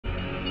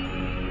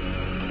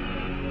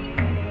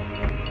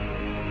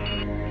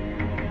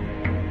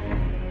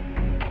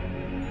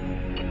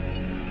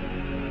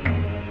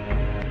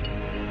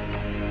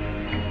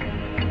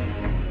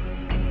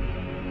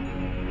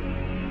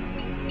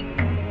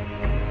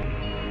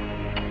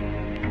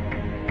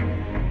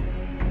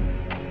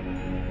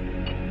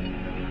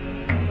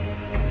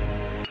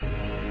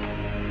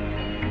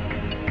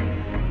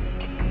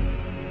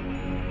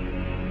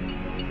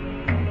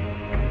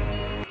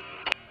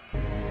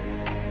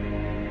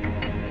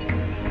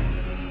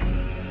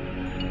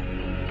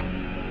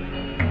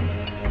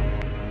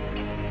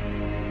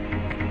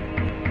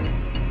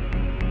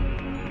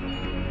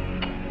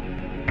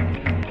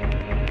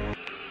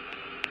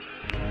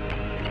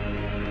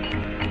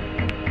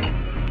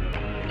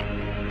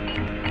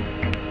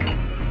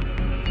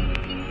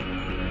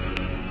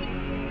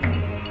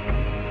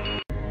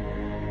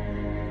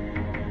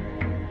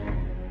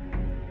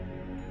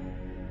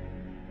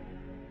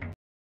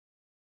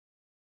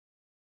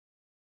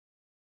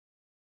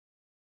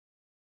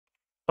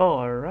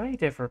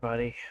Alright,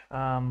 everybody.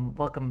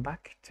 Welcome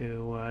back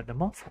to the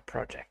moth-hawk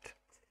project.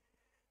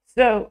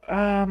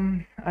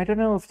 I don't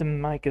know if the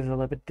mic is a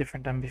little bit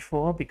different than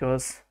before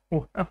because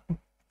well,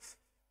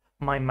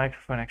 my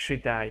microphone actually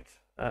died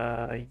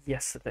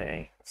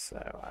yesterday. So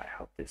I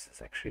hope this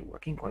is actually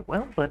working quite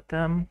well. But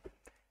no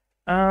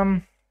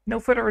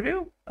further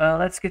ado,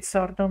 let's get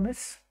started on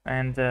this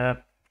and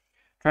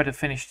try to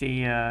finish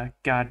the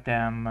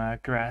goddamn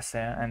grass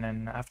there, and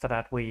then after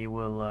that we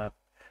will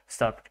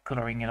start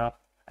coloring it up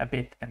a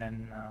bit and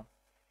then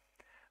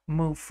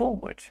move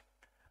forward.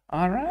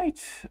 All right.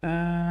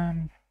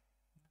 Let's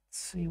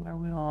see where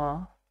we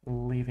are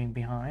leaving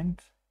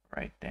behind.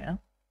 Right there.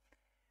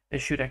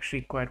 This should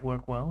actually quite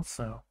work well,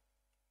 so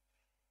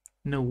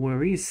no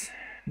worries.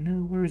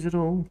 No worries at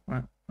all.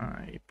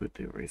 I put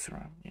the eraser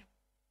on, yeah.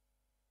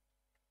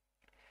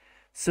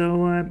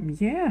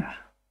 Yeah,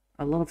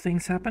 a lot of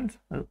things happened.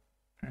 Oh,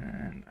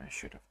 and I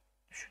should have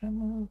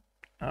moved.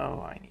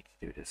 Oh, I need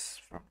to do this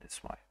from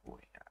this way. Oh,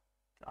 yeah.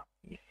 Oh,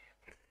 yeah.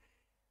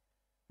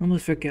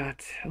 Almost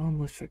forgot.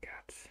 Almost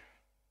forgot.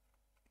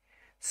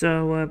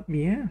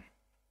 Yeah,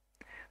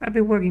 I've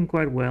been working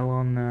quite well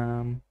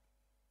on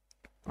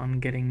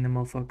getting the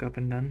moth-hawk up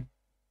and done.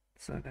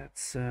 So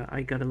that's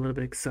I got a little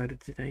bit excited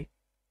today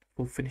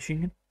for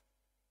finishing it,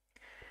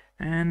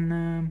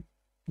 and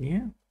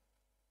yeah,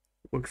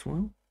 works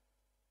well.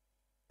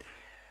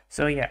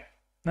 So yeah,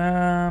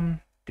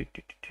 there you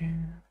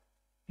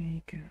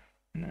go.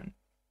 And then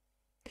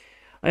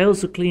I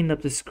also cleaned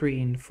up the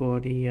screen for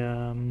the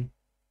how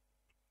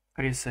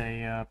do you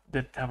say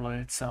the tablet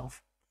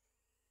itself.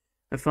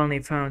 I finally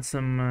found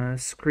some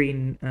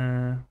screen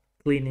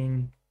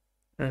cleaning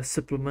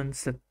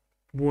supplements that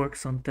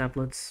works on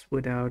tablets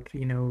without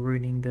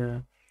ruining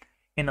the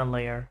inner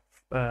layer.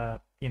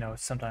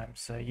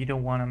 Sometimes you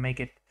don't want to make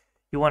it,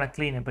 you want to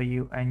clean it, but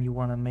you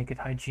want to make it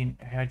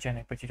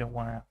hygienic, but you don't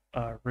want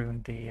to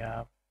ruin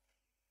the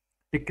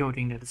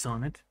coating that is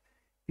on it,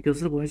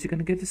 because otherwise you're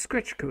gonna get a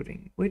scratch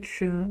coating,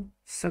 which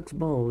sucks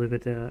ball if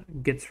it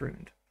gets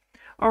ruined.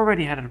 I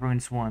already had it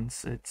ruined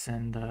once. It's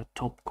in the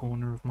top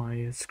corner of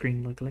my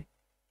screen, luckily.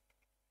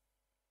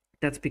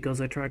 That's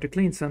because I tried to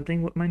clean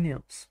something with my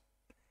nails.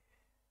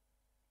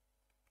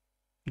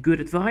 Good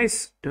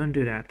advice: don't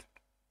do that.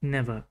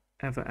 Never,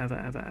 ever, ever,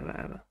 ever, ever,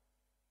 ever.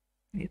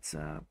 It's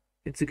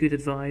it's a good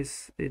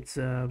advice. It's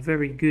a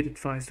very good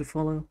advice to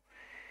follow,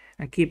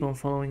 and keep on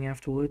following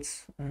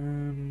afterwards.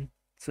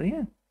 So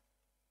yeah,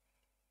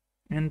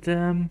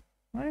 and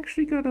I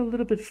actually got a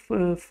little bit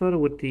further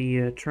with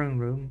the throne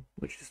room,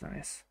 which is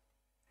nice.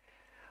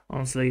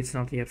 Honestly, it's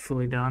not yet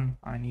fully done.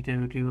 I need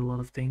to do a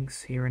lot of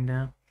things here and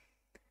there,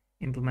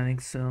 implementing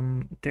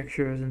some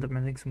textures,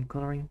 implementing some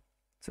coloring.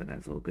 So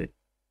that's all good.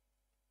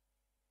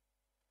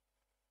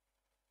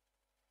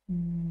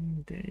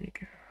 There you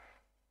go.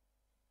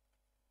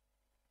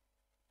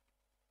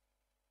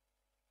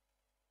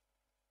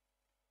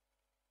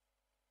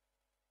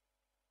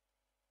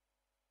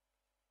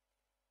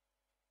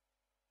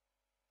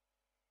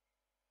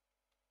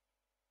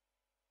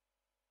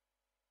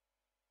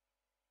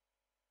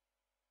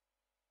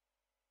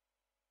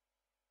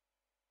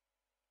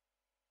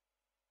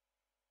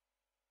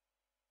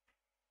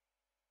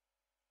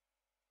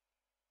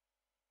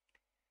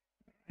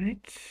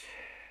 Right.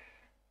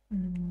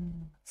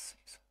 Let's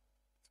see.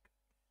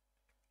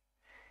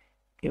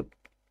 Yep.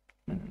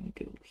 And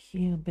go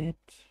here a bit.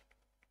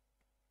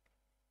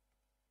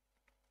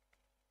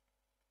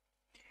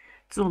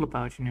 It's all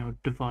about,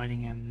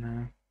 dividing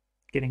and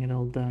getting it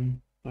all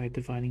done by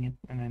dividing it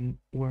and then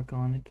work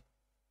on it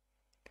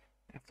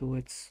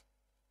afterwards.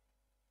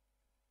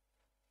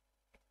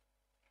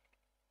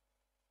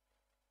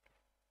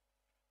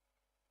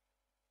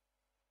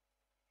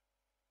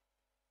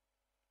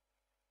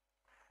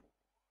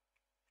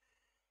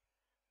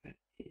 But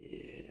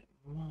it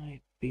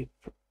might be.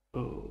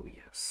 Oh,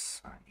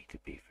 yes. I need to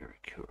be very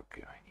careful.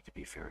 I need to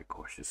be very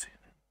cautious here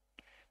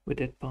with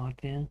that part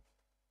there.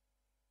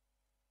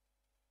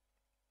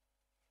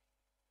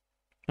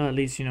 At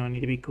least, I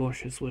need to be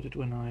cautious with it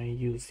when I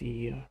use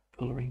the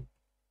coloring.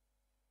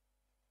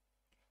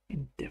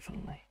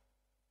 Indefinitely.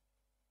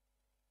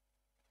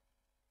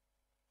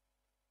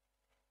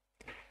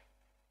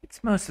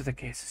 It's most of the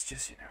cases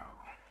just,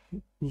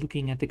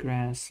 looking at the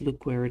grass,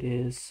 look where it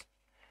is,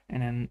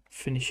 and then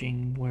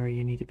finishing where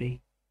you need to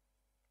be.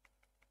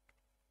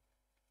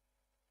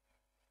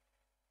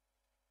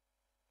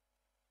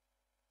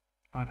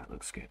 Oh, that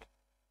looks good.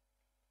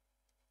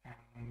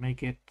 And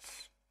make it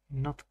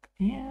not,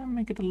 yeah,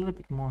 make it a little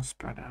bit more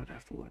spread out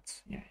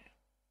afterwards. Yeah.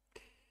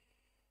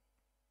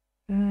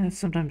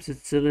 Sometimes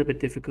it's a little bit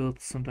difficult,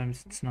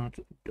 sometimes it's not.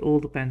 It all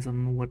depends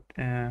on what,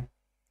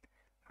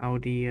 how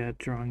the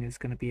drawing is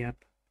going to be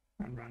up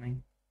and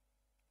running.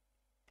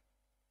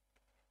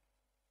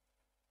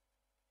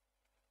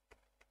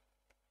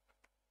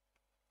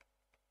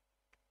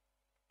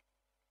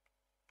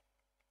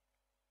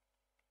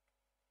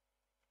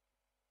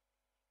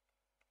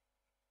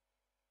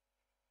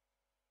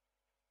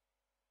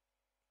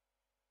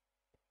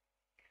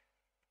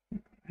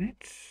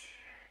 Right.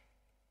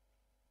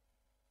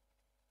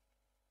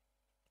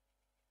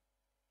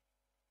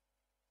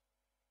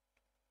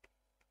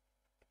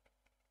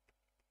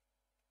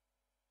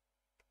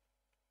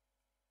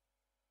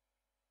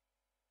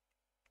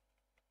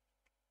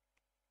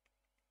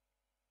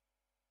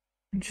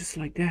 And just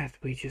like that,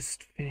 we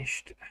just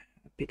finished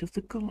a bit of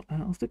the color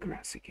of the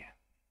grass again.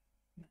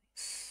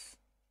 Nice.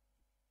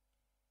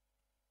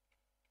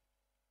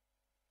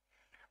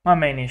 My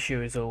main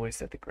issue is always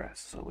that the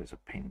grass is always a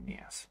pain in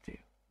the ass to do.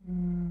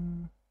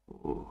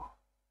 Oh,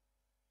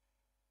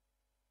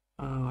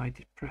 I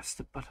did press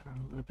the button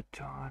a little bit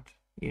too hard.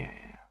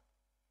 Yeah.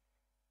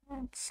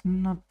 It's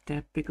not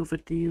that big of a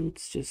deal,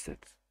 it's just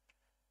that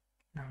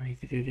now I need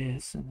to do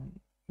this and then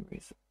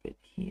erase a bit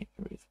here,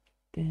 erase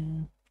a bit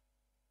there,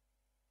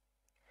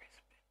 erase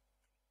a bit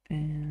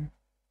there.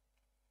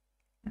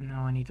 And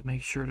now I need to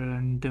make sure that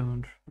I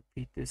don't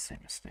repeat this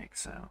same mistake,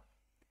 so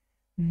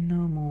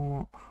no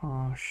more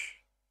harsh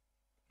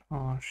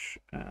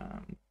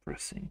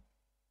pressing.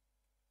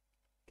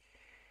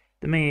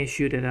 The main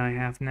issue that I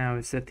have now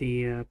is that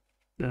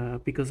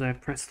because I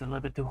pressed a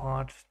little bit too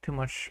hard, too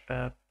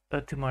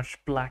much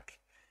black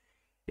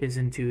is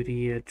into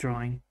the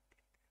drawing,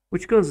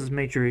 which causes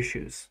major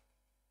issues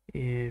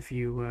if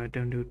you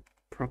don't do it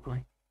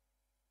properly.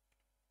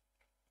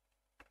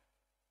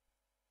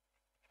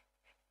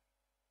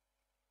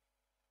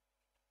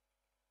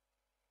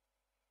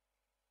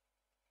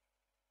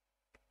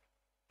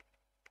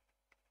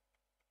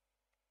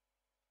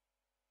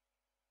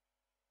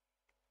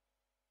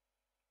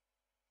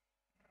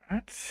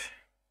 Right.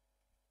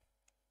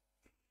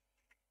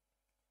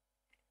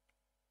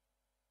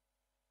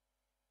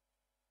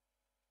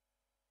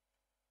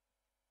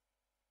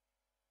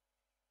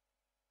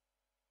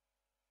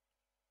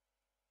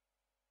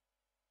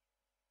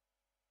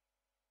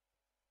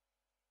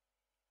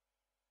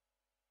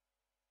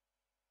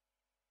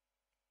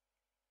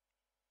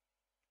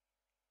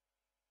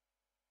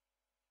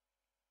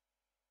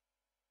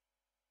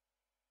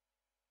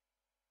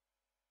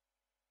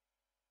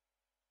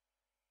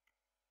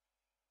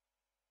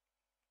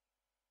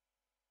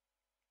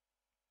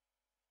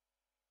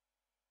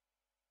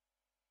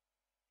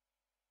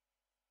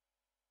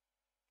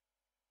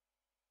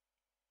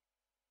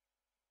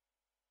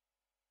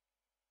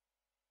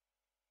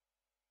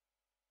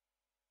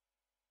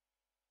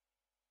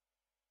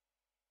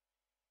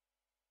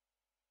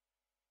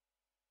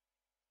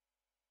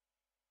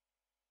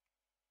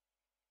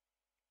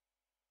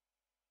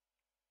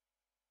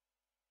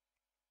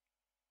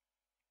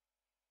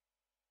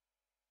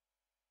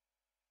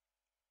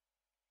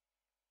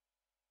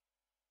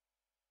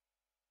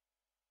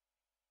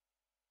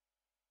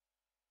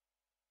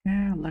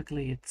 Yeah,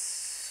 luckily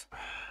it's...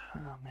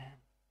 Oh man.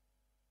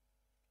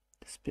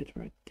 This bit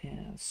right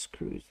there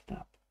screws it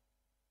up.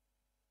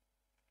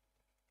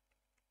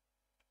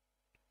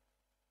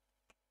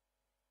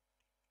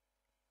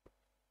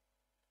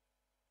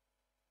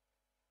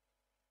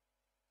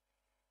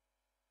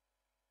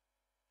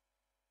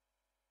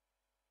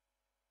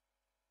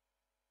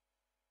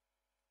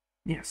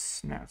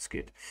 Yes, now it's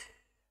good.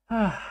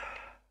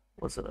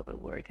 Was a little bit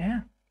worried,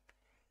 yeah.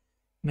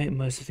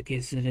 Most of the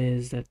cases it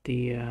is that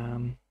the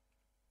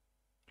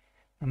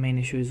main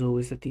issue is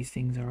always that these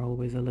things are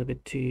always a little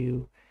bit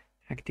too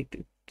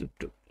hectic to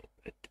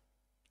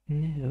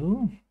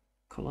no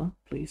color,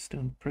 please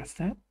don't press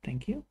that,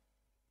 thank you.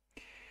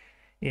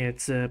 Yeah,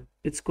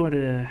 it's quite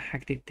a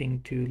hectic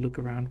thing to look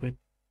around with,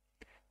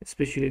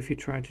 especially if you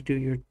try to do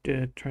your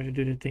try to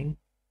do the thing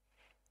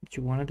that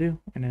you want to do,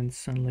 and then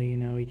suddenly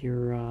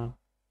you're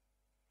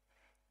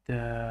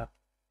the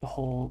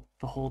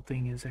whole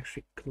thing is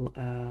actually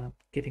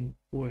getting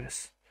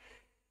worse.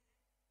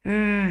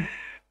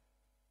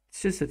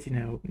 It's just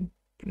that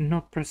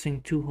not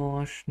pressing too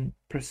harsh,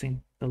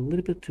 pressing a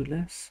little bit too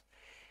less.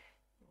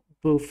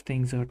 Both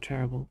things are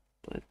terrible,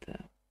 but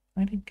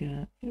I think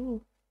it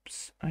will.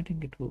 I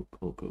think it will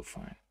all go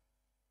fine.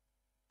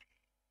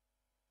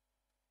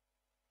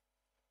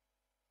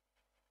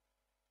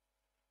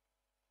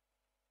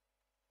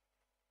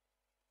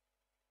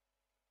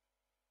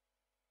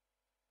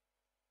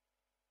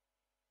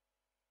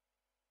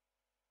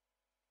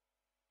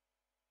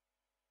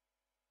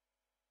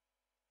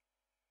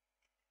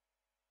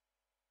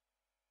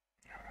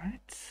 All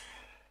right.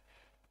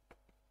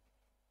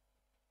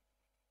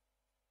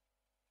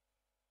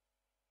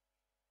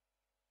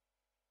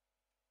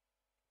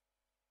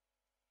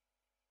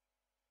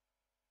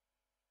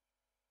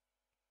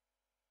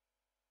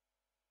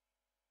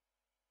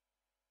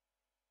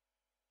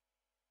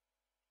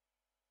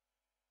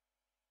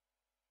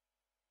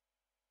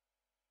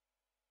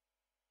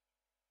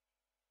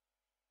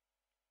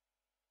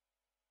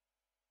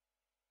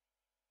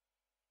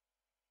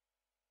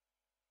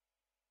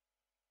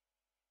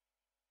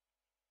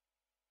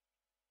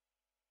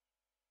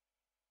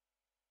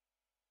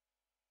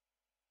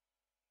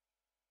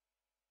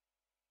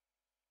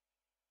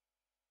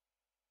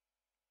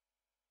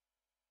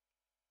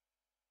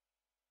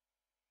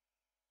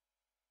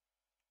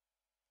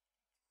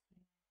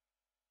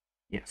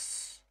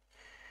 Yes.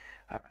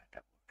 All right,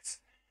 that works.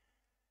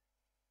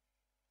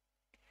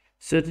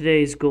 So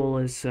today's goal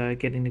is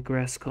getting the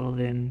grass colored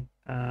in,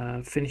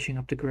 finishing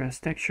up the grass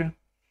texture,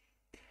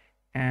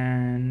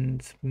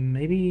 and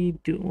maybe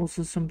do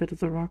also some bit of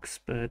the rocks,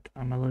 but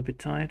I'm a little bit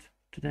tired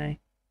today.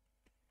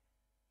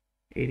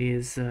 It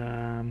is,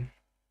 I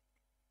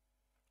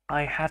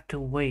had to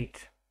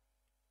wait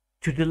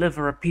to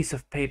deliver a piece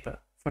of paper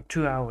for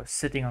 2 hours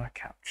sitting on a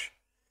couch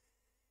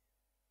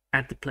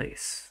at the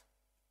place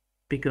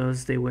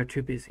because they were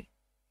too busy.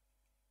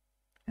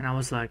 And I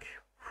was like,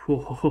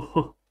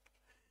 whoa,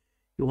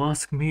 you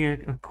ask me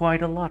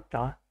quite a lot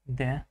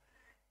there.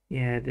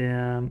 Yeah,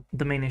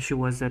 the main issue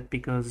was that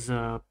because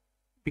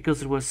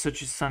it was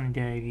such a sunny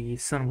day, the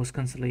sun was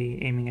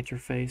constantly aiming at your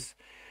face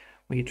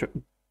when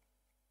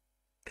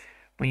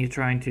when you're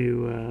trying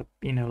to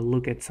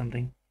look at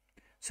something.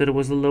 So there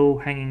was a low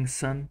hanging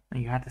sun,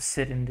 and you had to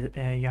sit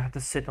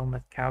on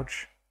that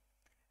couch,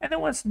 and there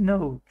was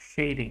no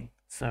shading,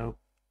 so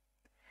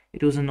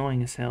it was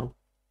annoying as hell.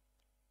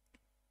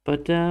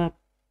 But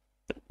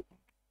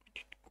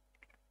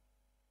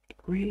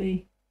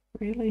really,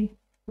 really,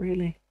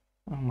 really,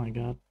 oh my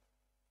god!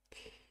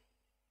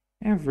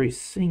 Every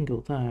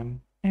single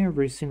time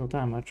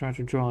I try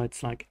to draw,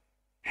 it's like,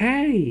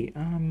 hey,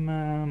 I'm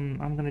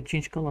gonna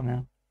change color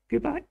now.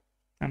 Goodbye.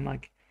 I'm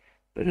like,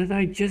 but did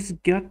I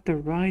just got the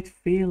right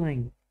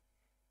feeling?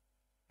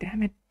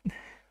 Damn it.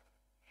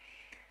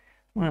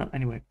 Well,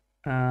 anyway,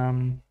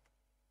 where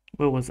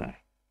was I?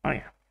 Oh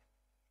yeah.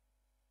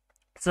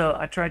 So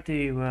I tried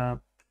to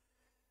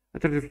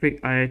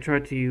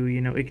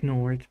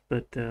ignore it,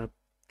 but 2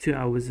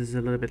 hours is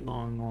a little bit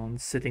long on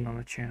sitting on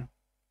a chair.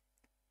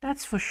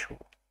 That's for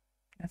sure.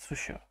 That's for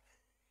sure.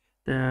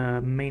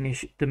 The main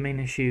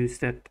issues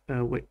that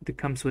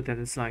comes with that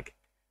is like,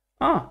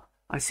 oh,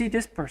 I see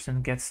this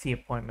person gets the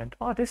appointment.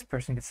 Oh, this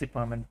person gets the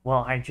appointment.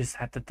 Well, I just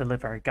had to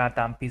deliver a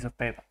goddamn piece of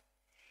paper.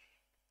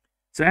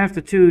 So after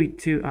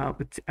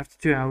after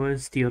 2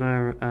 hours, the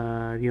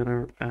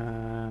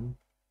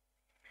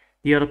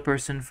other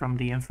person from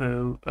the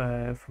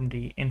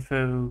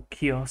info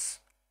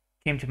kiosk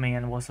came to me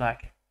and was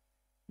like,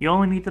 "You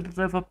only need to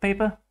deliver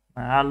paper?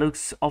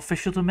 Looks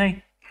official to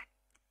me."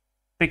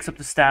 Picks up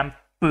the stamp,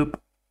 boop,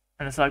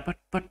 and it's like,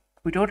 but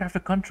we don't have to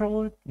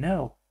control it.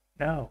 No,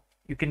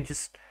 you can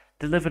just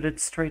deliver it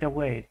straight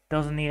away. It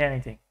doesn't need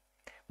anything.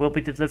 Will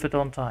be delivered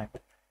on time.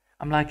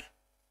 I'm like,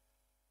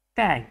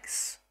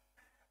 thanks.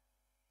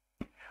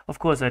 Of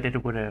course, I did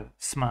it with a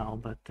smile,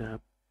 but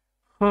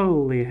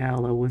holy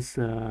hell, it was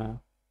a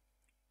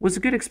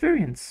good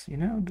experience.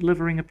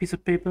 Delivering a piece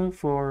of paper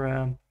for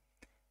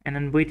and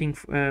then waiting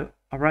for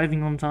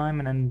arriving on time,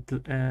 and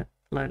then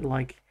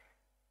like,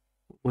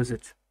 was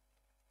it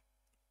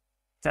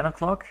 10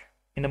 o'clock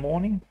in the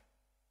morning?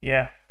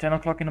 Yeah, 10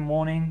 o'clock in the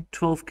morning,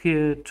 12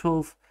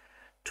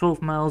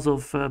 miles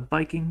of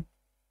biking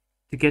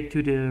to get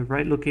to the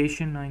right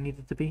location I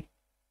needed to be.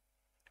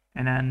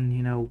 And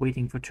then,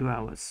 waiting for 2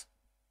 hours.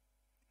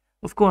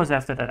 Of course,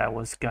 after that, I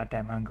was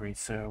goddamn hungry,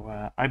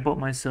 so I bought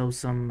myself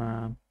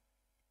some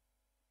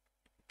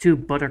 2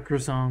 butter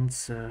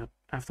croissants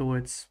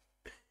afterwards,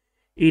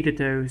 ate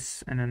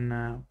those, and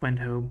then went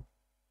home.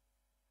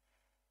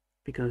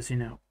 Because,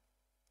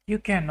 you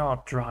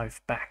cannot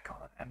drive back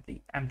on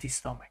an empty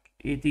stomach.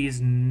 It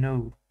is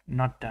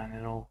not done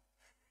at all.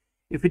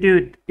 If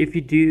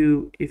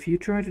you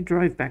try to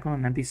drive back on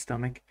an empty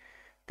stomach,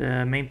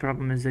 the main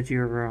problem is that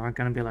you're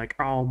gonna be like,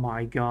 oh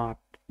my god,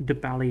 the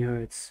belly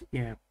hurts.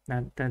 Yeah,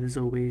 that is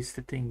always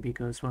the thing,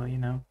 because, well,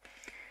 you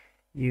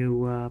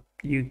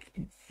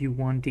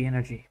want the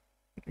energy.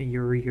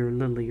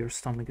 Literally, your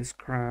stomach is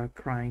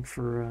crying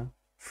for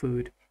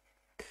food.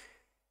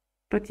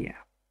 But yeah.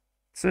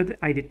 So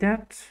I did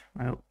that.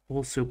 I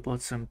also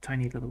bought some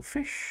tiny little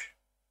fish.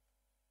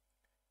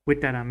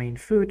 With that I mean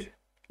food,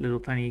 little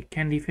tiny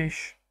candy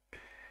fish.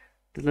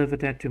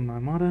 Delivered that to my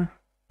mother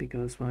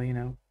because,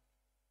 well,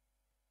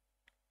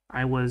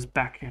 I was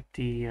back at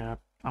the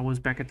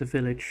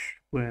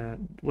village where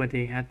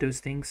they had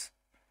those things,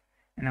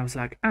 and I was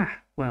like,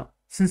 well,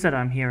 since that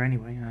I'm here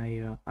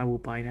anyway, I will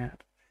buy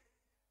that.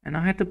 And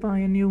I had to buy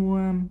a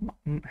new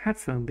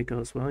headphone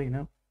because, well,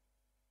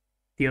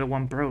 the other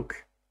one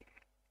broke.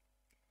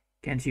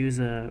 Can't use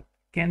a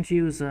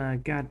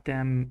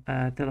goddamn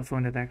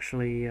telephone that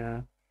actually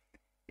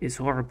is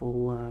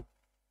horrible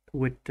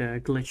with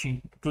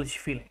glitchy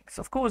feelings.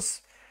 Of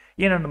course,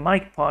 the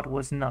mic part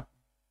was not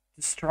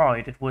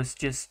destroyed. It was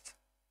just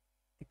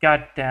the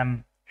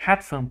goddamn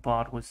headphone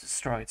part was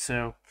destroyed.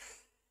 So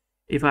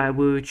if I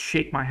would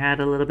shake my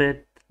head a little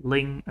bit,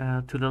 lean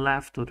to the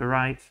left or the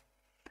right,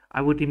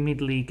 I would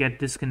immediately get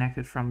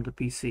disconnected from the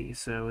PC.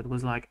 So it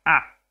was like,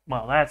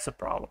 well, that's a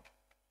problem.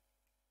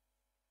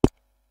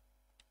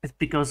 It's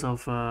because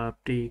of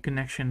the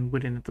connection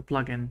within the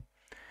plugin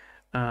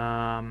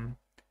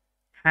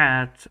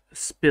had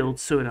spilled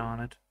soda on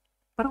it.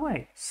 By the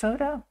way,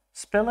 soda?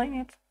 Spilling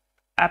it?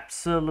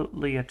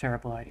 Absolutely a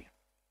terrible idea.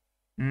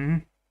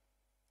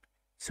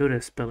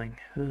 Soda spilling.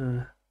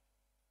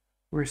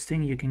 Worst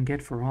thing you can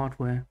get for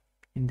hardware,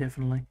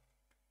 indefinitely.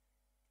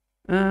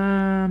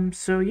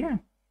 So yeah,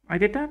 I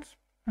did that.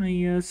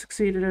 I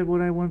succeeded at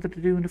what I wanted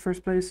to do in the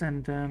first place,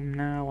 and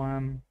now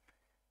I'm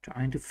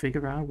trying to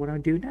figure out what I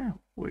do now,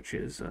 which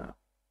is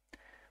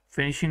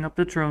finishing up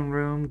the throne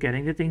room,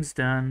 getting the things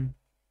done,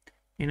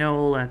 You know,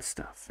 all that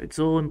stuff. It's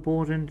all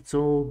important, it's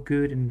all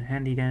good and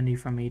handy dandy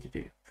for me to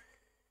do.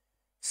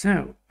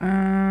 So,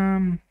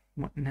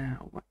 what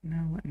now? What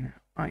now? What now?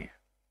 Oh yeah,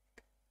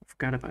 I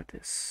forgot about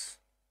this.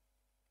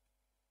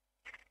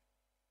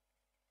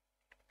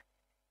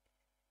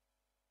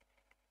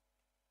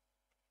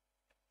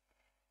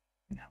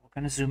 Now we're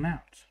gonna zoom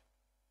out.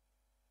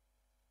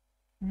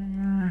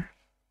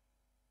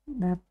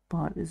 That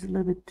part is a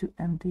little bit too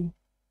empty.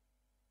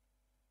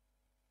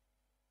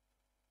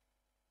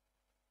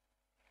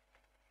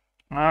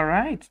 All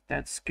right,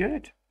 that's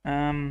good.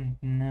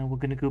 Now we're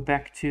gonna go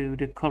back to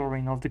the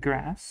coloring of the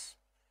grass,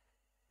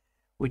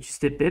 which is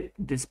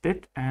this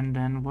bit, and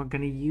then we're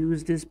gonna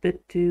use this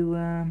bit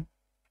to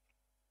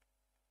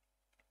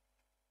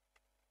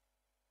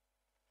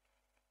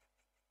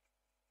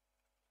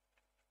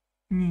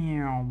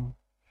meow.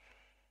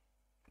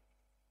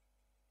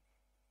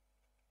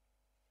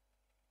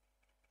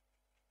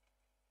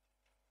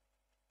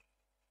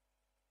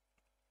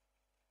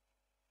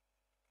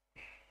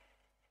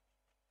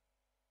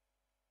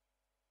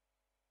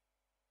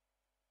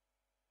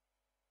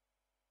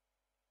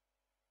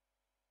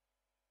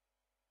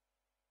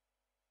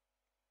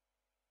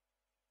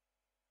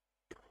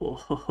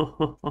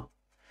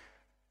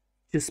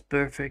 Just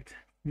perfect.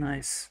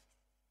 Nice.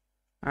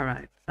 All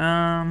right.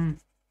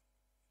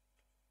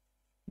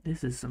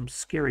 This is some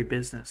scary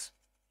business,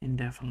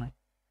 indefinitely.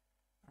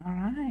 All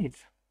right.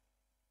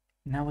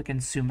 Now we can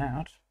zoom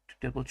out to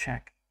double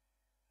check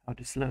how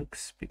this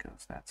looks,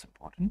 because that's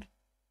important.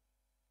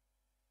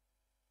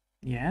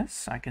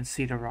 Yes, I can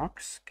see the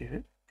rocks.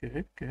 Good,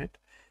 good, good.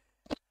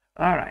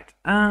 All right.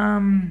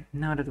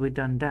 Now that we've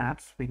done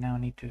that, we now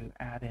need to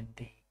add in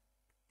the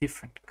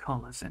different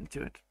colors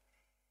into it.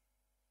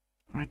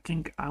 I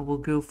think I will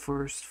go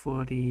first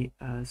for the,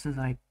 since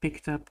I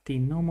picked up the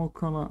normal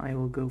color, I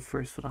will go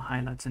first for the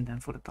highlights and then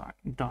for the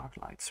dark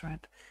lights,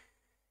 right?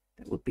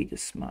 That would be the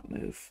smart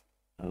move.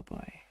 Oh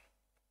boy.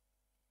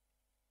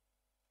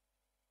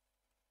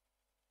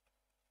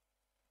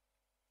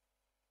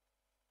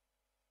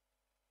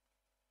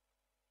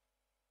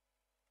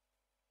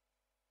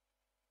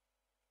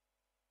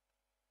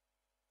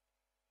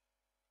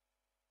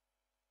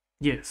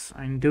 Yes,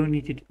 I don't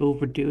need to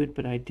overdo it,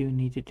 but I do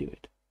need to do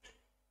it.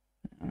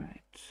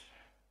 Alright.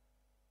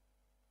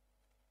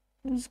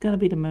 This is gonna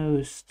be the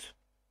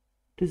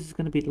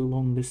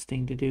longest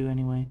thing to do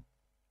anyway.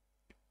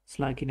 It's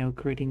like, you know,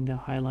 creating the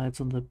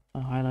highlights on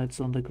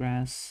the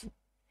grass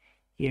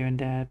here and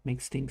that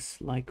makes things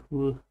like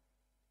woo.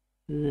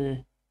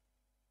 Alright.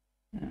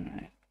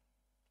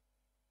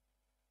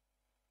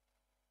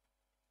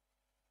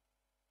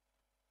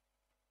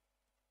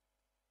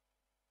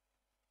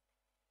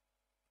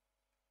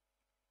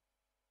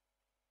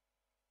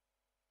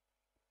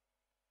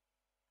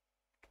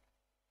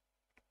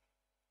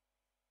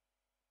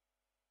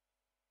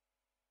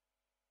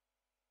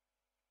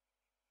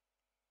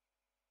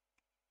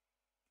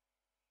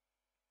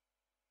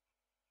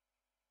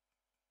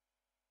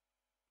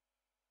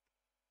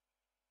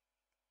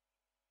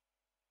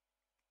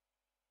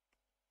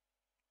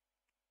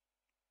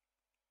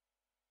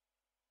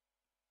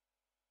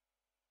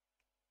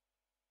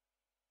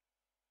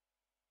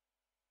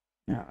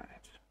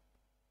 Alright.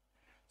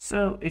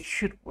 So it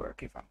should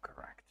work if I'm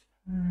correct.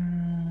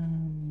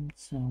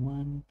 So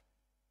one.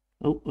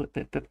 Oh,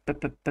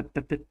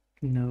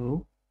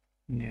 no.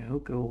 No,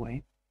 go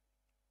away.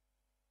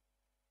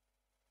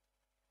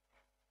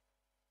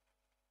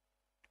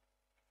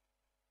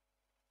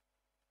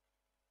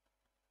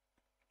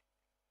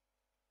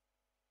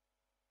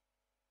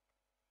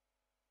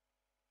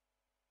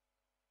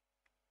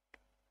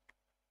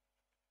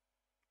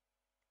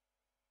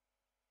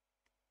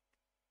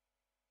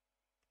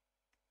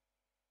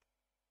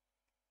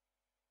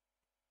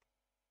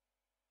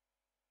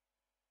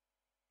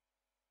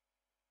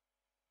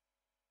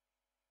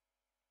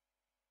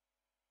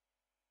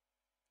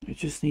 I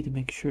just need to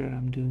make sure that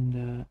I'm doing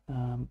the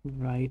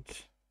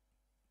right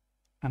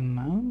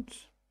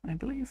amount, I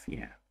believe.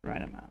 Yeah,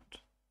 right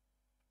amount.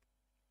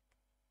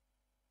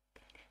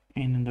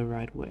 And in the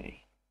right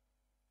way.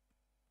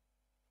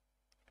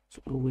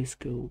 So always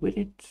go with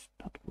it,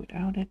 not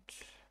without it.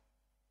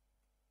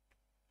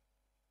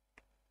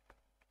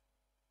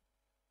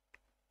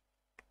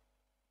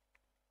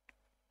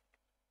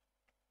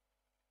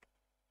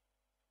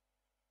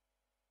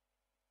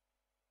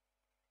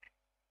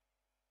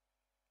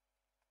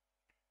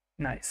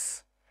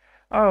 Nice.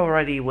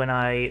 Already when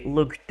I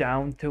look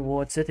down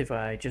towards it, if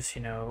I just,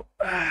 you know,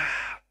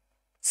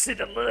 sit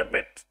a little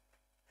bit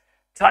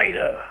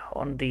tighter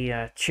on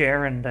the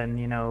chair and then,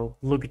 you know,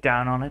 look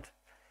down on it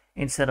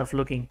instead of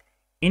looking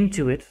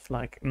into it,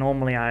 like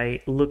normally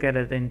I look at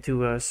it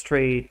into a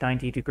straight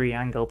 90-degree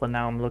angle, but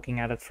now I'm looking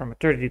at it from a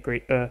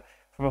 30-degree,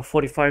 from a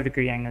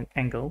 45-degree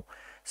angle.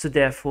 So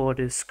therefore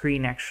the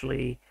screen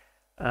actually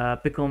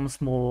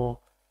becomes more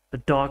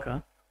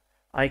darker.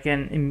 I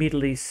can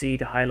immediately see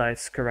the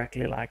highlights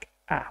correctly, like,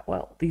 ah,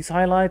 well, these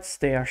highlights,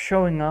 they are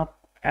showing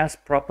up as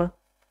proper.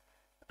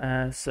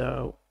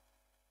 So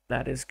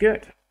that is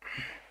good.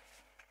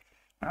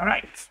 All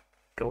right.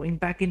 going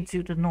back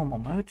into the normal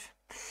mode.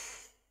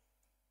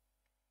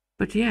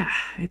 But yeah,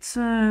 it's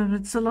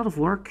a lot of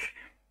work,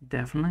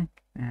 definitely.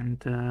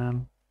 And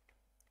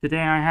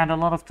today I had a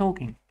lot of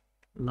talking,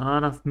 a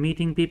lot of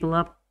meeting people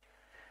up,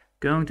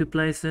 going to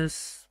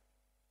places,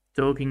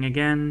 talking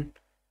again,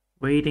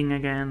 waiting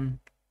again,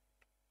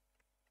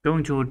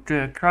 going to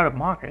a crowded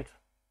market.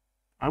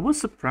 I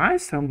was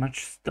surprised how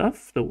much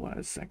stuff there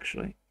was,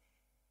 actually.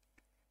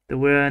 There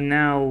were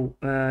now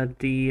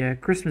the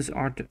Christmas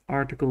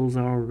articles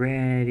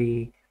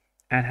already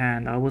at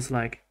hand. I was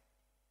like,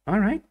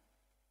 alright,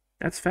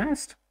 that's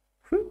fast.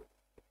 Whew.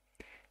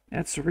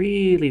 That's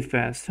really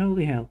fast,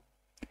 holy hell.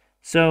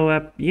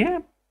 So, yeah,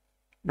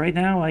 right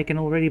now I can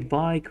already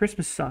buy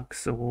Christmas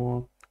socks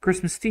or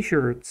Christmas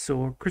t-shirts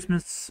or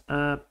Christmas,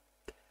 how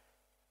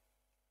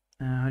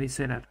do you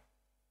say that?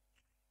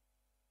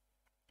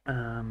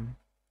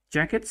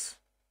 Jackets?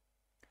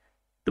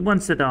 The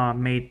ones that are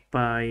made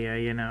by,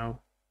 you know,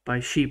 by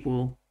sheep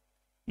wool.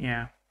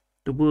 Yeah,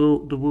 the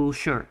wool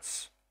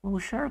shirts. Wool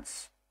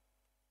shirts?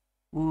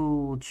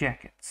 Wool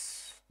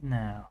jackets.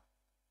 No.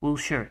 Wool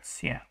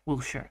shirts, yeah,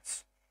 wool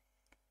shirts.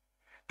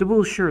 The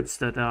wool shirts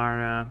that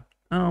are,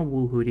 oh,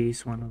 wool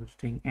hoodies, one other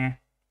thing,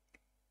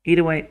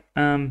 Either way,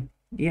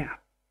 yeah,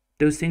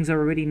 those things are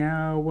already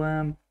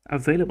now,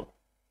 available.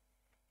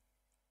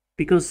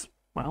 Because,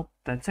 well,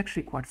 that's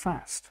actually quite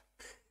fast.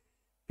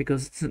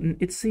 Because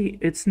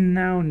it's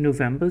now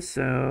November,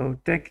 so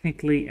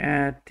technically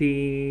at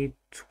the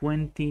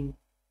 21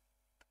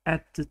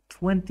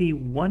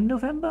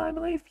 November, I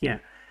believe, yeah.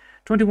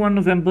 21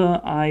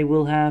 November, I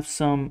will have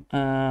some,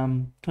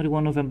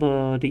 21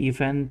 November, the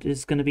event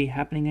is going to be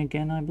happening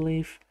again, I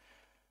believe.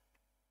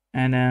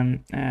 And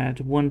then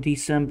at 1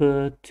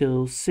 December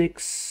till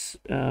 6,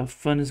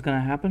 fun is going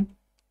to happen.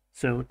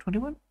 So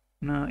 21?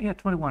 No, yeah,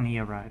 21 he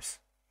arrives.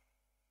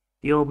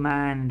 The old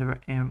man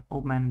in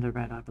the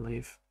red, I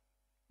believe.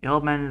 The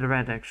old man in the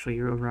red actually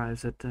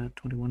arrives at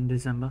 21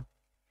 December.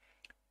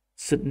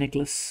 St.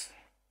 Nicholas.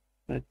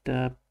 But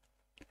I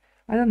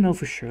don't know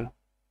for sure.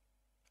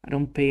 I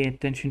don't pay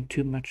attention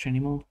too much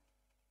anymore.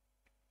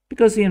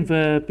 Because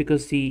well,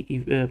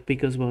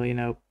 you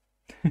know,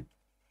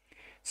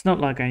 it's not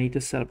like I need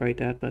to celebrate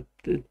that, but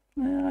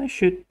I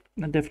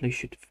definitely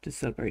should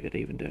celebrate it,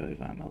 even though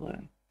if I'm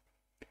alone.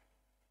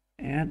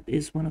 And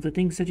is one of the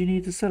things that you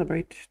need to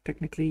celebrate.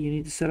 Technically, you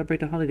need to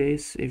celebrate the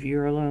holidays if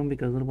you're alone,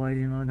 because otherwise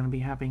you're not going to be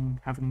having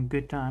a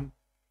good time.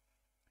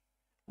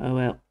 Oh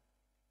well.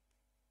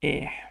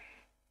 Yeah.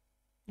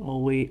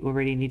 All we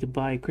already need to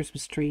buy a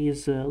Christmas tree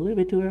is a little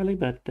bit too early,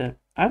 but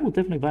I will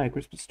definitely buy a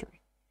Christmas tree.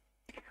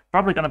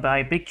 Probably gonna buy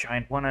a big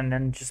giant one and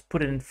then just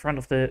put it in front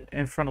of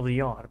the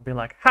yard and be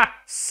like, ha,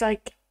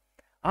 psych!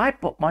 I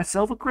bought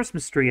myself a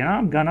Christmas tree and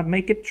I'm gonna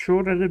make it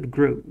sure that it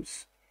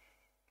grows.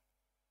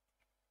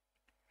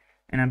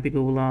 And then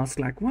people will ask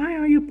like, why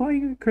are you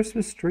buying a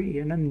Christmas tree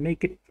and then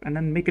make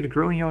it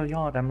grow in your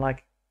yard? I'm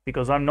like,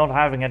 because I'm not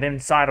having it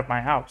inside of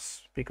my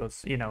house,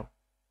 because, you know,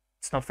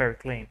 it's not very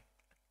clean.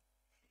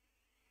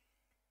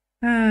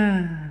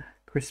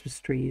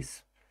 Christmas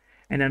trees.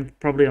 And then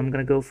probably I'm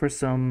gonna go for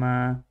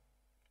some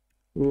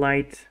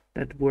light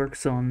that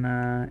works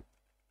on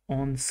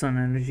sun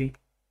energy.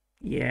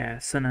 Yeah,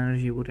 sun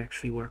energy would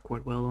actually work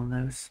quite well on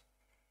those.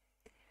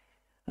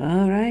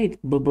 Alright.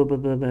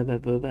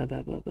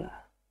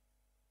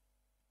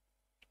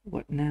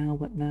 What now?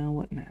 What now?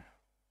 What now?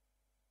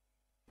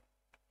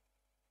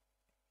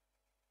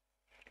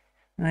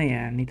 Oh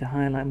yeah, I need to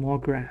highlight more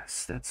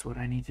grass. That's what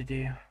I need to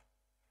do.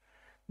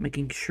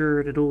 Making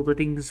sure that all the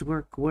things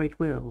work quite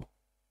well.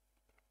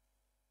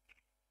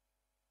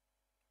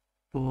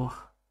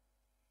 Oh,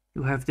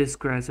 you have this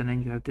grass and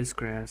then you have this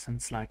grass, and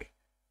it's like,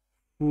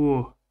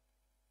 whoa,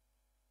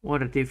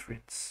 what a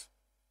difference.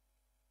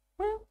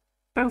 Well,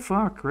 both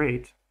are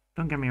great.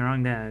 Don't get me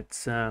wrong there.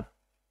 It's, the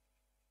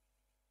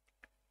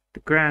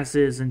grass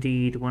is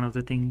indeed one of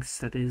the things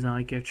that is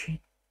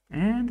eye-catchy.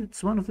 And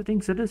it's one of the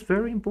things that is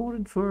very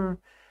important for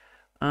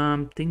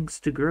things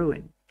to grow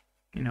in.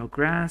 You know,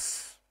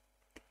 grass,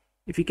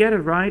 if you get it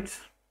right,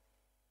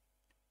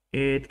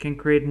 it can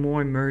create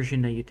more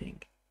immersion than you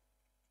think,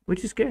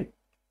 which is good.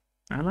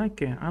 I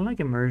like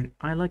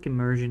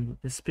immersion,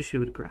 especially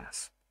with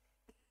grass.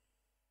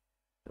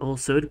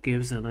 Also, it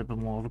gives a little bit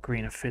more of a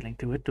greener feeling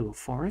to it, to a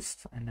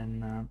forest. And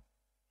then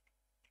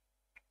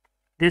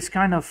this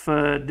kind of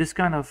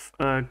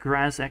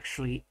grass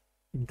actually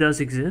does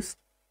exist,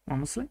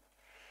 honestly.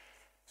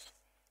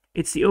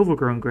 It's the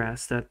overgrown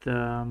grass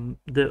the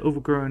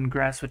overgrown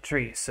grass with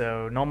trees.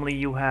 So normally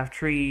you have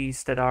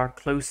trees that are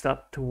closed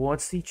up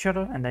towards each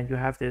other, and then you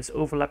have this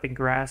overlapping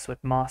grass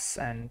with moss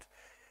and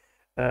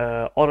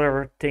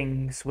other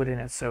things within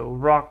it. So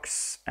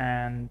rocks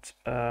and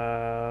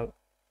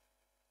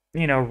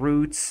you know,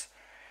 roots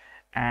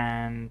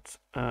and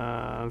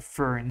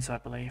ferns, I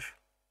believe.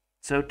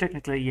 So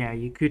technically, yeah,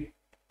 you could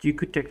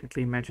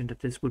technically imagine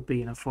that this would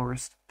be in a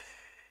forest.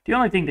 The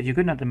only thing that you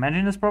could not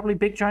imagine is probably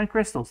big giant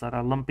crystals that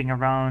are lumping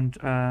around,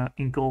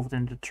 engulfed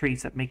in the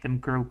trees that make them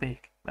grow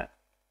big. But,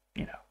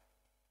 you know,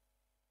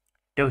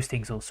 those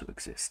things also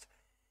exist.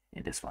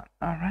 in this one.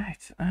 All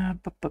right.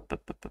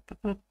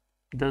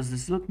 Does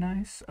this look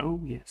nice?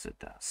 Oh yes, it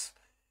does.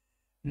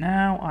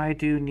 Now I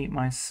do need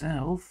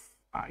myself.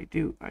 I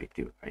do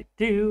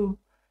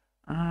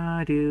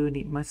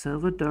need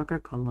myself a darker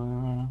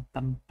color.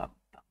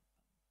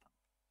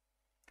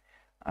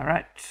 All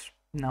right.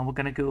 Now we're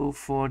gonna go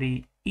for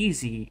the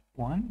easy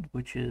one,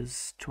 which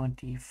is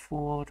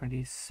 24,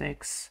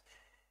 26.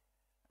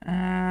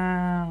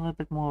 A little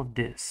bit more of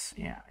this.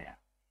 Yeah.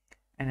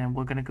 And then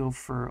we're gonna go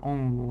for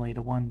only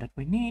the one that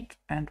we need,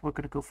 and we're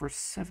gonna go for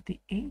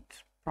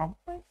 78,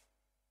 probably.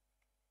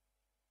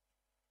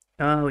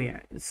 Oh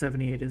yeah,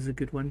 78 is a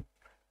good one.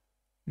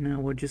 Now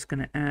we're just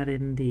gonna add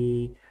in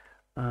the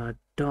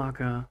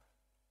darker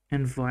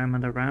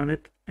environment around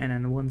it, and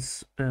then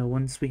once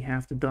we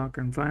have the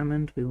darker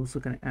environment, we're also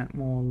gonna add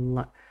more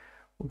light.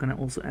 We're gonna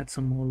also add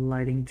some more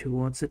lighting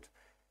towards it.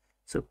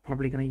 So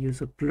probably gonna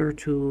use a blur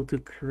tool to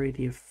create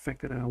the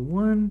effect that I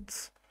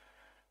want.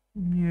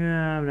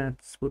 Yeah,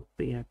 that would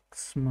be a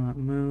smart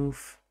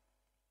move.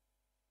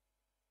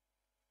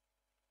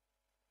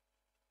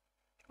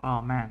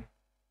 Oh man.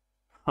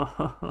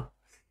 Ah,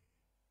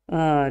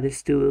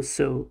 this tool is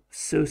so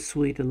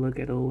sweet to look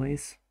at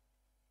always.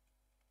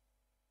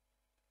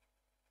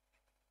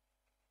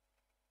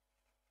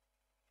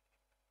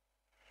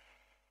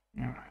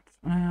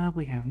 Alright.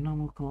 We have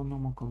normal color.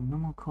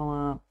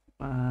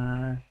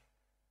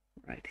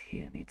 Right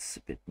here needs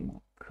a bit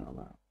more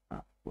color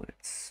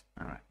upwards.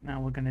 Alright,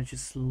 now we're gonna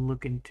just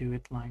look into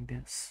it like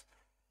this,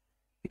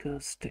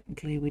 because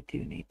technically we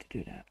do need to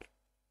do that.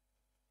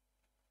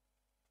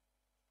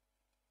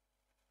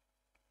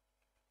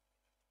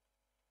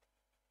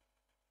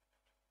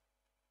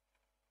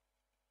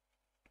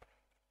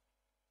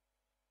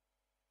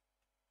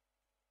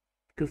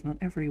 Because not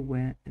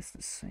everywhere is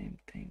the same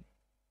thing.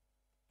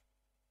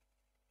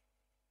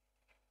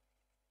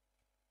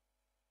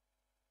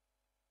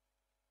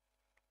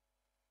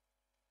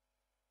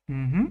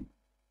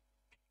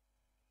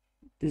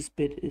 This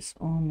bit is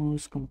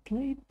almost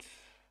complete.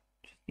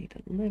 Just need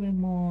a little bit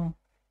more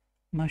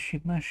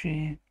mushy.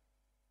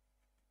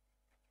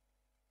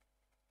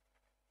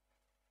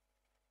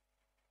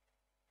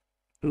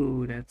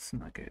 Ooh, that's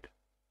not good.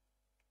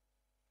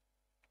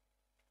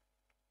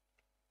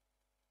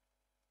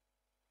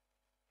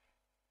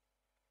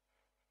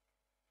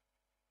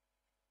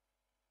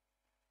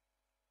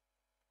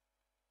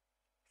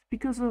 It's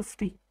because of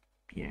the...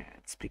 Yeah,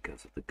 it's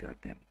because of the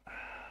goddamn...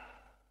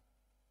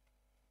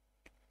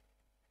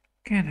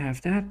 Can't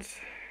have that.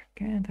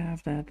 Can't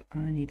have that.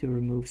 I need to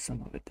remove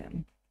some of it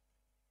then.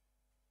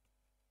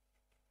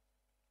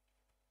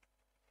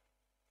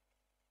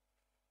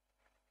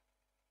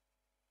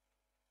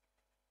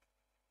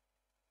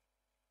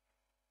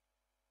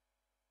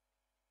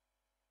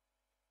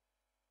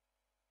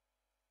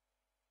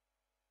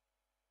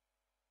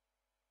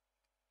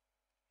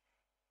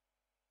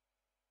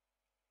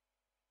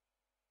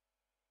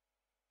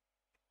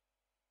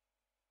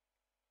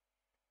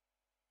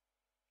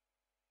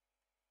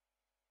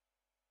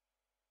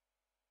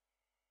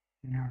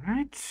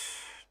 Alright,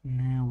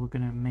 now we're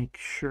gonna make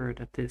sure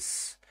that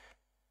this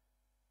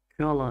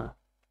color,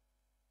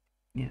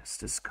 yes,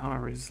 this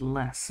color is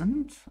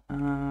lessened.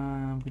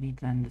 We need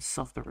then the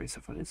soft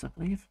eraser for this, I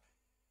believe.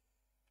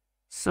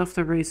 Soft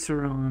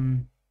eraser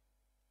on...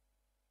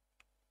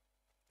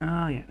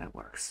 Oh yeah, that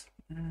works.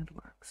 That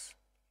works.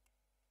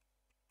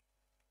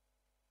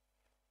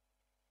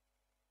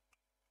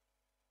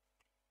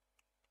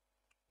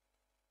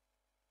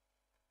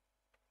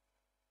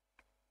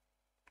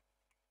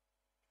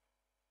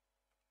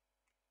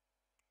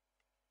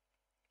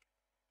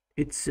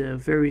 It's a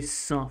very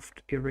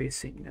soft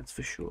erasing, that's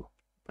for sure.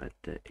 But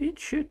it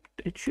should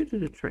do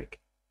the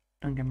trick.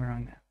 Don't get me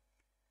wrong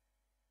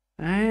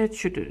there. It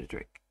should do the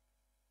trick.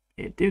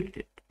 It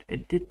did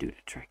do the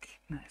trick.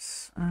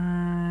 Nice.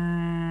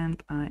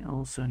 And I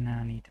also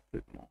now need to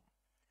put more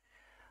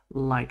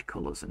light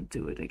colors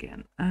into it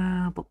again.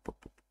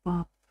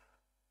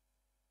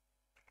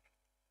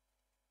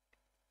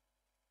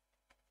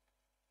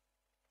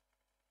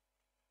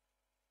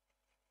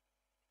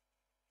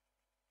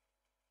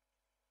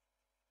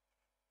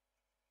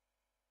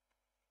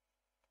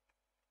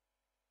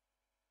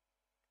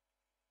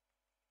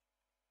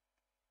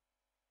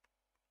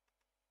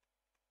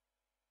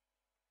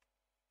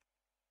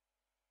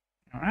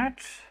 All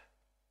right.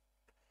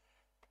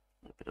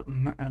 A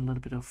little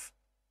bit of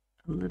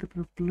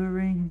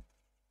blurring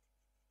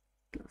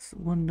does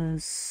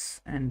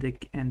wonders, and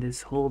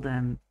this whole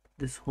damn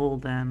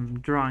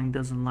drawing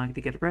doesn't like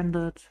to get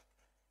rendered.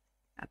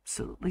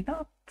 Absolutely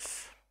not.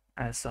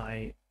 As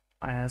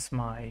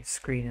my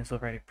screen is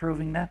already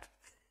proving that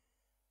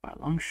by a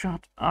long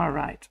shot. All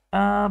right.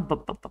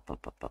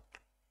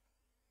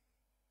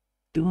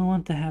 Do I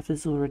want to have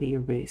this already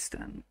erased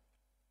then?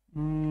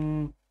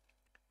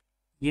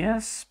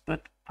 Yes,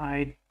 but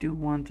I do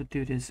want to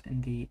do this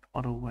in the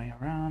other way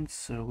around,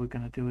 so we're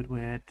gonna do it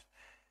with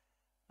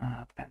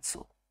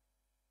pencil.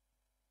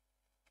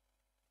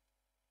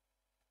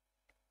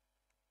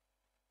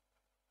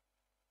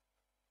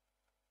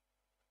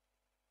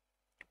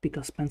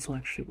 because pencil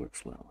actually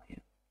works well here.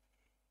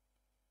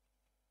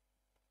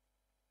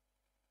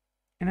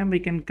 And then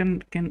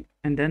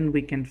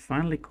we can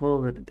finally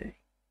call it a day.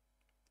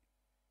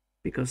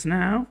 Because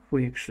now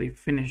we actually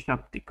finished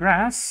up the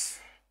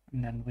grass,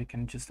 and then we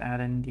can just add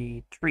in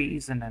the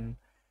trees, and then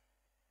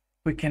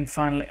we can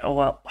finally, oh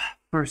well,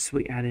 first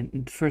we're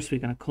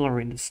gonna color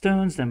in the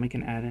stones, then we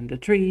can add in the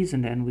trees,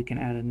 and then we can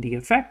add in the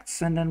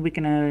effects, and then we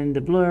can add in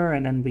the blur,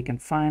 and then we can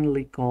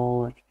finally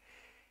call it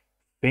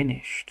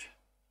finished.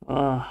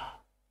 Oh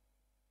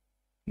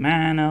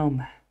man, oh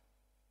man.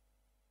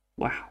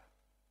 Wow.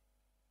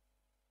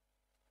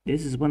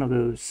 This is one of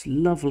those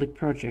lovely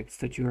projects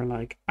that you're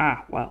like,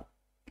 well,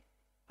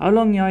 how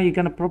long are you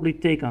gonna probably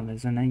take on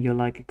this? And then you're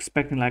like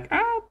expecting like,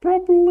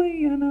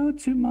 probably,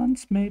 2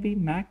 months maybe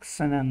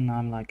max. And then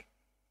I'm like,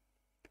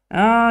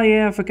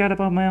 yeah, I forgot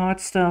about my art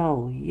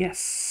style.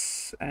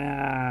 Yes,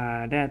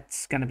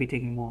 that's gonna be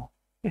taking more.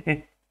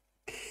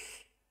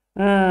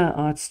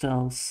 Art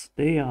styles,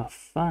 they are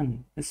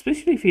fun,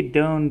 especially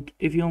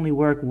if you only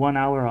work 1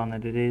 hour on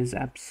it. It is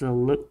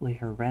absolutely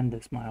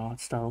horrendous, my art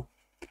style,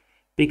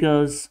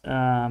 because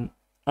a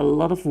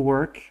lot of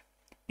work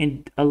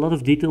and a lot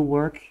of detail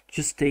work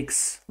just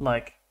takes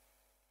like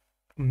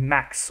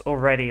max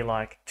already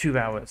like 2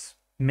 hours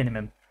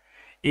minimum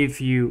if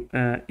you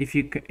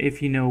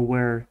know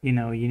where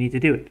you need to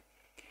do it.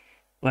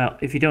 Well,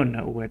 if you don't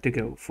know where to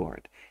go for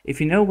it. If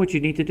you know what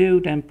you need to do,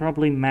 then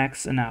probably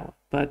max an hour,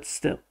 but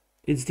still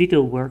it's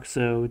detail work,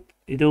 so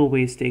it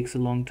always takes a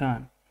long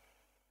time,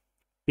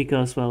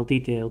 because well,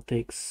 detail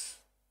takes,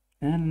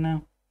 I don't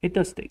know, it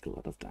does take a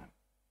lot of time.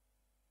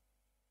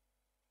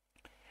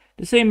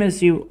 The same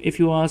as if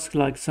you ask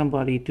like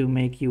somebody to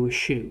make you a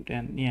shoe,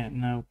 then yeah,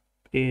 no,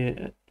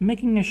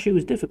 making a shoe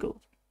is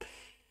difficult.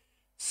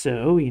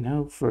 So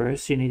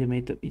first you need to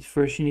make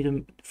first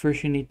you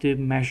need to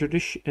measure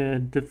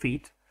the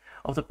feet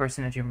of the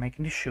person that you're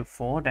making the shoe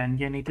for. Then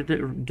you need to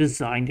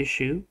design the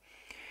shoe.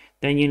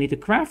 Then you need to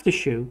craft the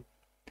shoe,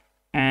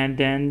 and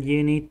then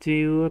you need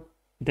to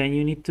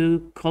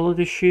color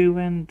the shoe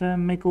and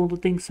make all the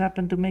things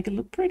happen to make it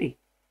look pretty.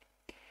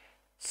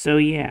 So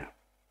yeah,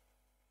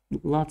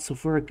 lots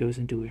of work goes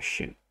into a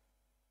shoe.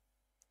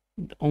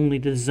 Only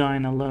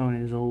design alone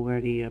is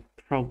already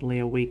probably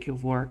a week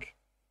of work.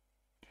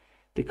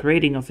 The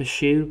creating of a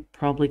shoe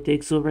probably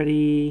takes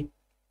already,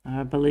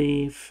 I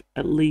believe,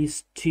 at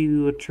least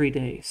 2 or 3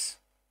 days,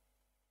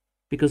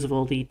 because of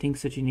all the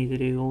things that you need to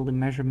do, all the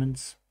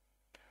measurements,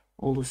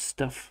 all the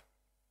stuff.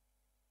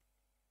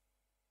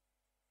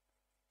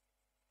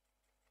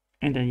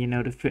 And then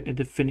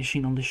the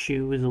finishing on the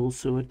shoe is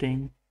also a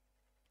thing.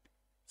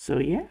 So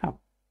yeah, a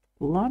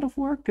lot of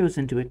work goes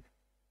into it.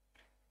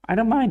 I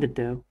don't mind it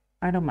though.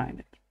 I don't mind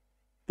it.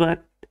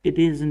 But it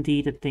is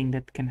indeed a thing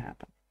that can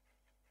happen.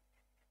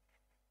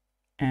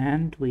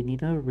 And we need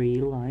to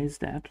realize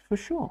that for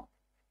sure.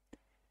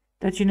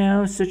 That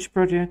such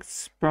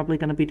projects probably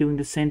gonna be doing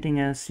the same thing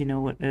as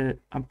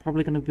I'm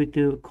probably gonna be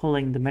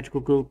calling the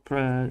magical gold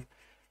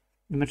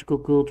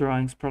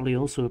drawings probably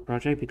also a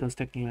project, because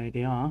technically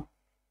they are.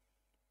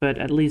 But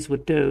at least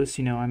with those,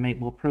 I made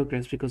more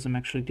progress because I'm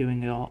actually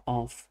doing it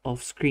off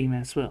screen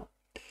as well,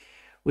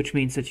 which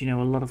means that a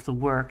lot of the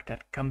work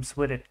that comes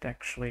with it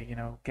actually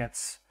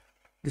gets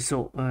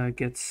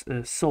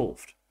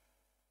solved.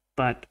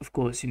 But of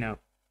course,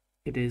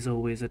 it is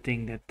always a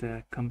thing that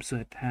comes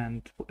at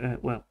hand.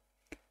 Well,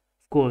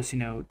 of course,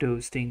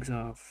 those things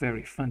are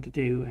very fun to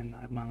do, and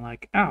I'm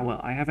like,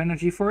 well, I have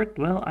energy for it.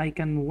 Well, I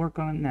can work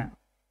on it now.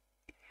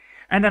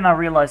 And then I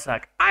realized,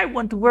 like, I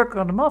want to work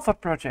on the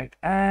moth-hawk project,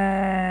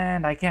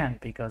 and I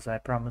can't, because I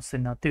promised to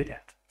not do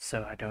that.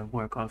 So I don't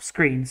work off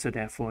screen, so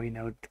therefore,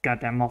 the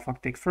goddamn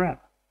moth-hawk takes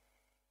forever.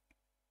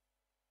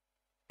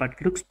 But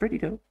it looks pretty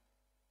though.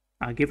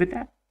 I'll give it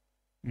that.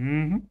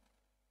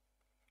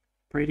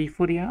 Pretty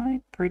for the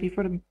eye, pretty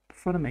for the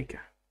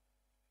maker.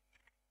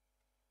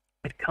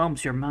 It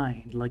calms your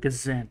mind like a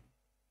zen.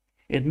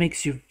 It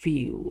makes you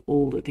feel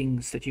all the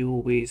things that you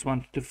always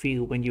wanted to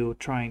feel when you're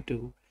trying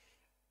to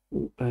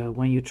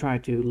when you try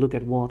to look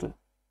at water.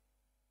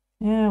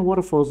 Yeah,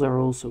 waterfalls are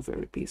also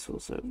very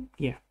peaceful, so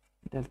yeah,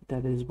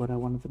 that is what I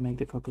wanted to make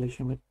the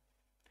calculation with,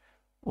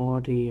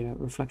 or the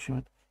reflection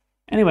with.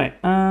 Anyway,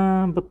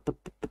 there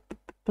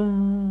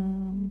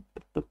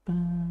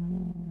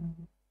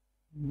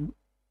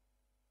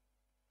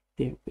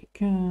we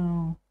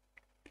go.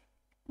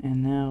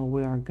 And now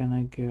we are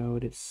gonna go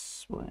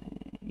this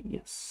way.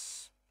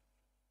 Yes.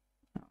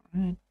 All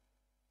right.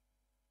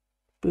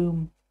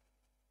 Boom.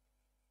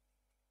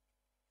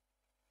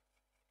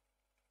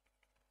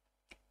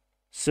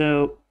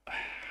 So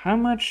how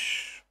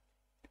much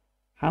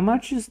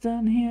is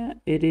done here?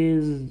 It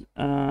is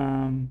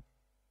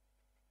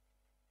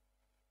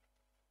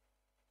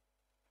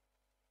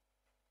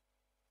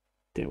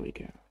there we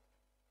go.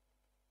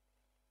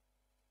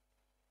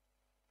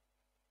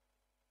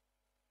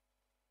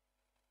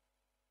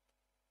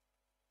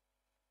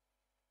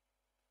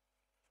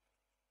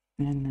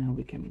 And now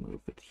we can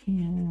move it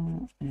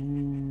here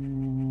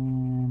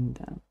and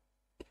down.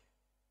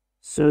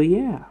 So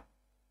yeah.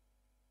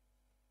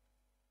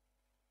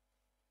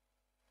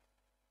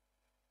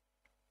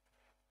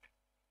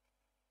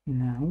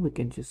 we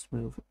can just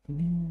move.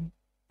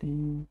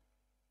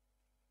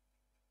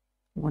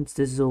 Once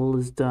this all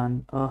is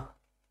done,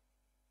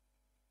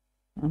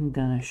 I'm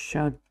gonna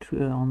shout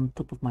on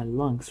top of my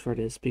lungs for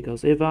this,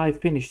 because if I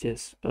finish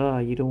this,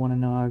 you don't want to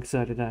know how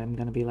excited I'm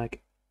gonna be.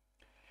 Like,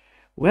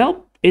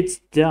 well, it's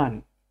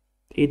done.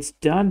 It's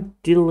done,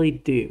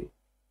 diddly do.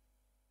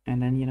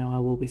 And then, you know, I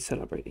will be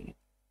celebrating it,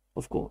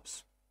 of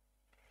course.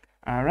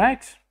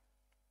 Alright.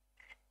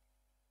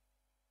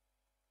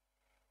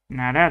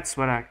 Now that's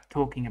what I'm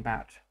talking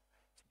about.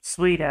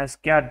 Sweet as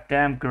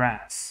goddamn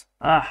grass.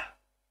 The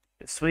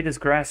sweetest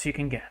grass you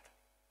can get.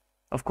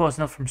 Of course,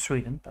 not from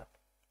Sweden, but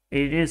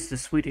it is the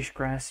sweetest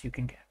grass you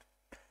can get.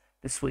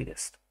 The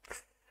sweetest.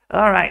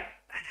 Alright.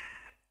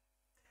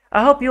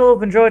 I hope you all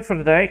have enjoyed for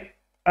today.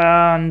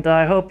 And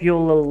I hope you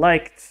all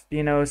liked,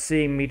 you know,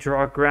 seeing me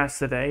draw grass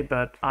today,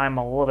 but I'm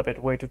a little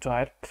bit way too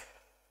tired.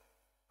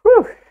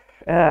 Whew.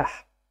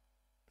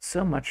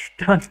 So much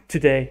done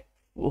today.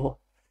 Whoa.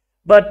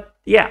 But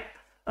yeah,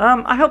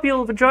 I hope you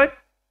all have enjoyed.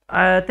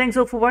 Thanks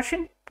all for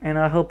watching, and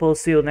I hope I'll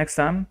see you next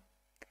time.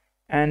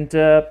 And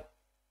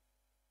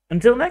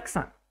until next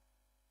time.